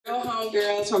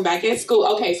homegirls from back at school.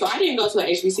 Okay, so I didn't go to a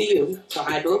HBCU, so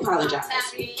I do apologize.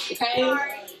 Okay?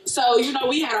 So, you know,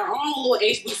 we had our own little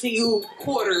HBCU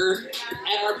quarter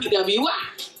at our PWI.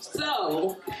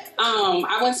 So,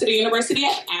 I went to the University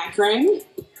of Akron,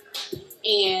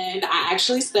 and I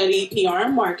actually studied PR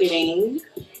and marketing.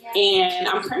 And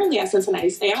I'm currently at Cincinnati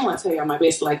State. I don't want to tell y'all my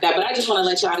business like that, but I just want to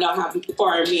let y'all know how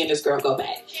far me and this girl go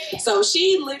back. So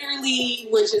she literally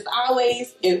was just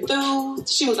always enthused.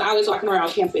 She was always walking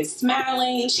around campus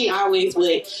smiling. She always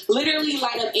would literally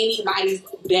light up anybody's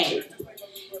day.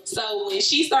 So when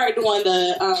she started doing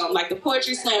the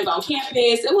poetry slams on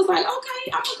campus, it was like,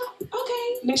 okay, I'm gonna go,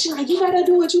 okay. And then she's like, you gotta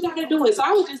do it, you gotta do it. So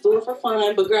I would just do it for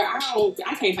fun. But girl,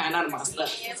 I can't find none of my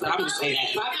stuff. So I'm gonna say that.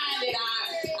 If I find it,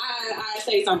 I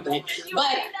say something.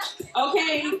 But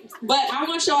okay, but I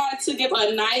want y'all to give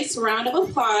a nice round of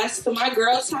applause to my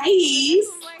girl Thais.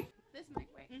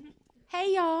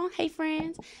 Hey y'all, hey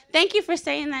friends. Thank you for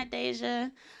saying that, Deja.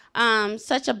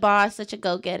 Such a boss, such a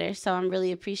go-getter. So I'm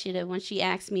really appreciative. When she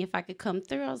asked me if I could come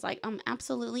through, I was like,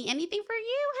 absolutely anything for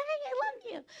you. Hey, I love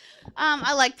you.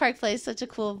 I like Park Place, such a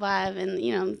cool vibe, and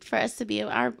you know, for us to be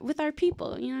with our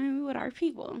people, you know, with our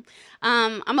people.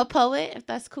 I'm a poet, if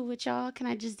that's cool with y'all. Can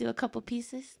I just do a couple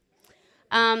pieces?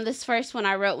 This first one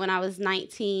I wrote when I was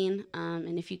 19,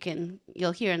 and if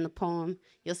you'll hear in the poem,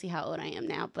 you'll see how old I am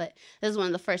now, but this is one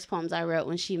of the first poems I wrote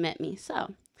when she met me.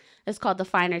 So it's called The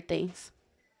Finer Things.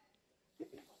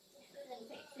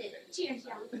 Cheers,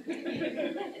 y'all.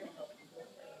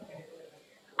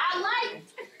 I like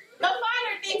the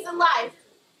finer things in life.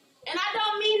 And I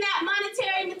don't mean that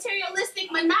monetary,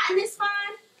 materialistic, monotonous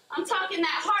fine. I'm talking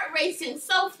that heart-racing,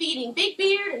 soul-feeding, big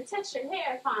beard, and textured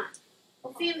hair fine.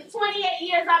 Well, see, in the 28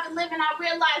 years I've been living, I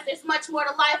realized there's much more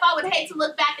to life. I would hate to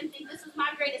look back and think this is my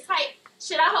greatest height.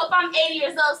 Shit, I hope I'm 80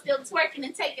 years old still twerking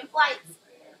and taking flights.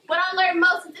 What I learned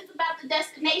most is it's about the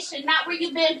destination, not where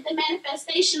you've been, but the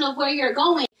manifestation of where you're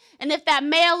going. And if that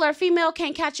male or female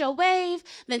can't catch your wave,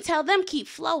 then tell them keep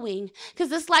flowing. Because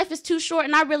this life is too short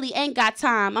and I really ain't got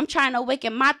time. I'm trying to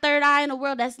awaken my third eye in a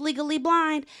world that's legally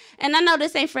blind. And I know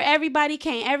this ain't for everybody.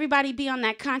 Can't everybody be on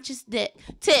that conscious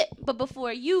tip? But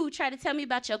before you try to tell me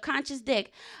about your conscious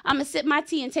dick, I'm going to sip my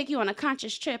tea and take you on a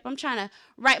conscious trip. I'm trying to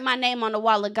write my name on the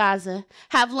wall of Gaza.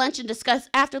 Have lunch and discuss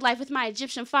afterlife with my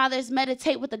Egyptian fathers.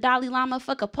 Meditate with the Dalai Lama.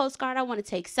 Fuck a postcard. I want to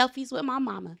take selfies with my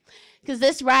mama. Because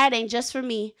this ride ain't just for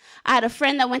me. I had a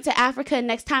friend that went to Africa, and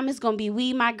next time it's going to be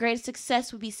we. My greatest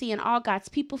success would be seeing all God's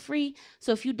people free.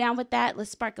 So if you down with that,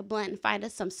 let's spark a blunt and find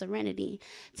us some serenity.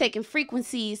 Taking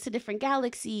frequencies to different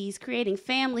galaxies, creating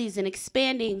families, and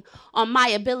expanding on my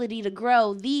ability to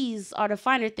grow. These are the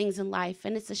finer things in life,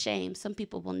 and it's a shame. Some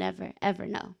people will never, ever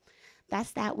know.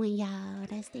 That's that one, y'all.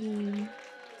 That's the one.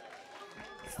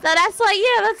 So that's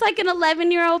like an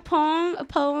 11-year-old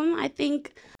poem, I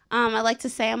think. I like to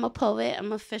say I'm a poet. I'm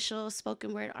an official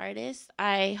spoken word artist.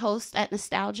 I host at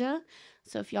Nostalgia.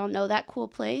 So if y'all know that cool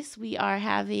place, we are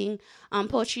having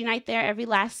poetry night there every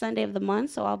last Sunday of the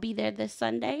month. So I'll be there this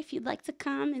Sunday if you'd like to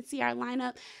come and see our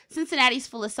lineup. Cincinnati's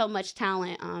full of so much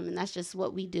talent, and that's just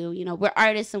what we do. You know, we're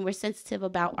artists and we're sensitive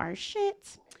about our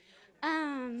shit.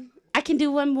 I can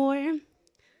do one more.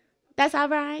 That's all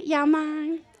right. Y'all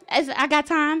mind? I got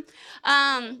time.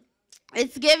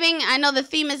 It's giving, I know the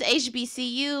theme is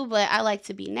HBCU, but I like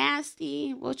to be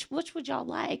nasty. Which would y'all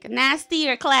like? Nasty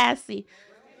or classy?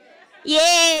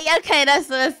 Yeah, okay, that's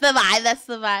the vibe. That's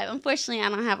the vibe. Unfortunately, I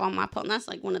don't have all my poems. That's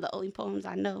like one of the only poems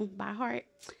I know by heart.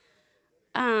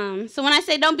 So when I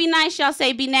say don't be nice, y'all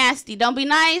say be nasty. Don't be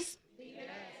nice. Be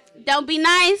nasty. Don't be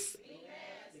nice. Be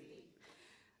nasty.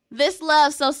 This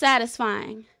love so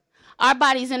satisfying. Our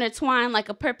bodies intertwine like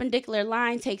a perpendicular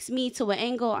line takes me to an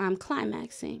angle I'm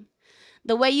climaxing.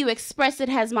 The way you express it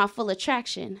has my full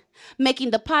attraction.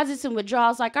 Making deposits and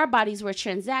withdrawals like our bodies were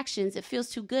transactions. It feels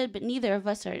too good, but neither of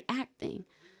us are acting.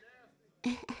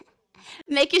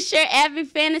 Making sure every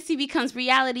fantasy becomes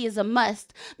reality is a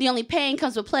must. The only pain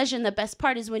comes with pleasure, and the best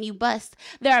part is when you bust.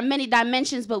 There are many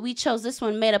dimensions, but we chose this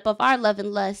one made up of our love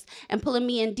and lust. And pulling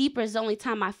me in deeper is the only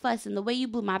time I fuss. And the way you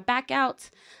blew my back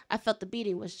out, I felt the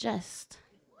beating was just.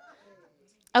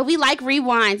 Oh, we like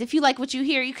rewinds. If you like what you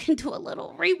hear, you can do a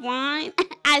little rewind.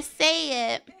 I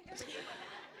say it.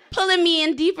 Pulling me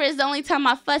in deeper is the only time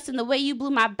I fuss, and the way you blew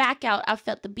my back out, I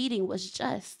felt the beating was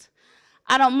just.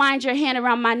 I don't mind your hand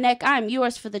around my neck. I am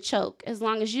yours for the choke, as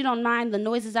long as you don't mind the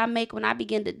noises I make when I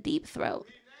begin to deep throat.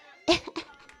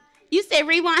 You say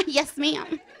rewind? Yes,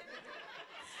 ma'am.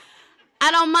 I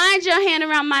don't mind your hand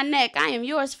around my neck. I am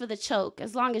yours for the choke,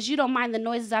 as long as you don't mind the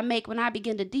noises I make when I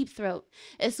begin to deep throat.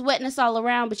 It's wetness all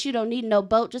around, but you don't need no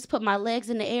boat. Just put my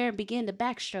legs in the air and begin to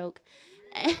backstroke.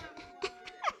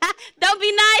 Don't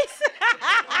be nice.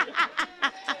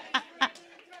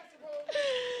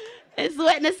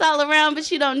 wetness all around, but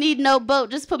you don't need no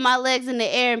boat. Just put my legs in the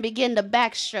air and begin to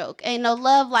backstroke. Ain't no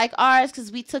love like ours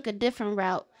because we took a different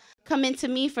route. Come into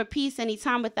me for peace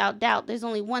anytime without doubt. There's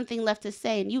only one thing left to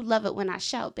say, and you love it when I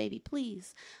shout, baby.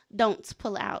 Please don't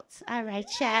pull out. All right,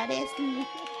 Chad. Thank you.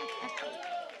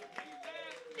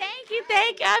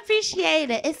 I appreciate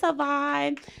it. It's a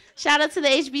vibe. Shout out to the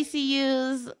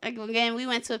HBCUs. Again, we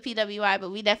went to a PWI,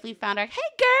 but we definitely found our, hey,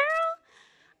 girl,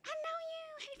 I know you.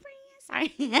 Hey,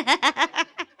 friends.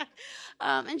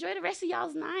 Sorry. Enjoy the rest of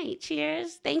y'all's night.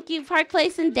 Cheers. Thank you, Park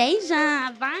Place and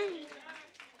Deja. Bye.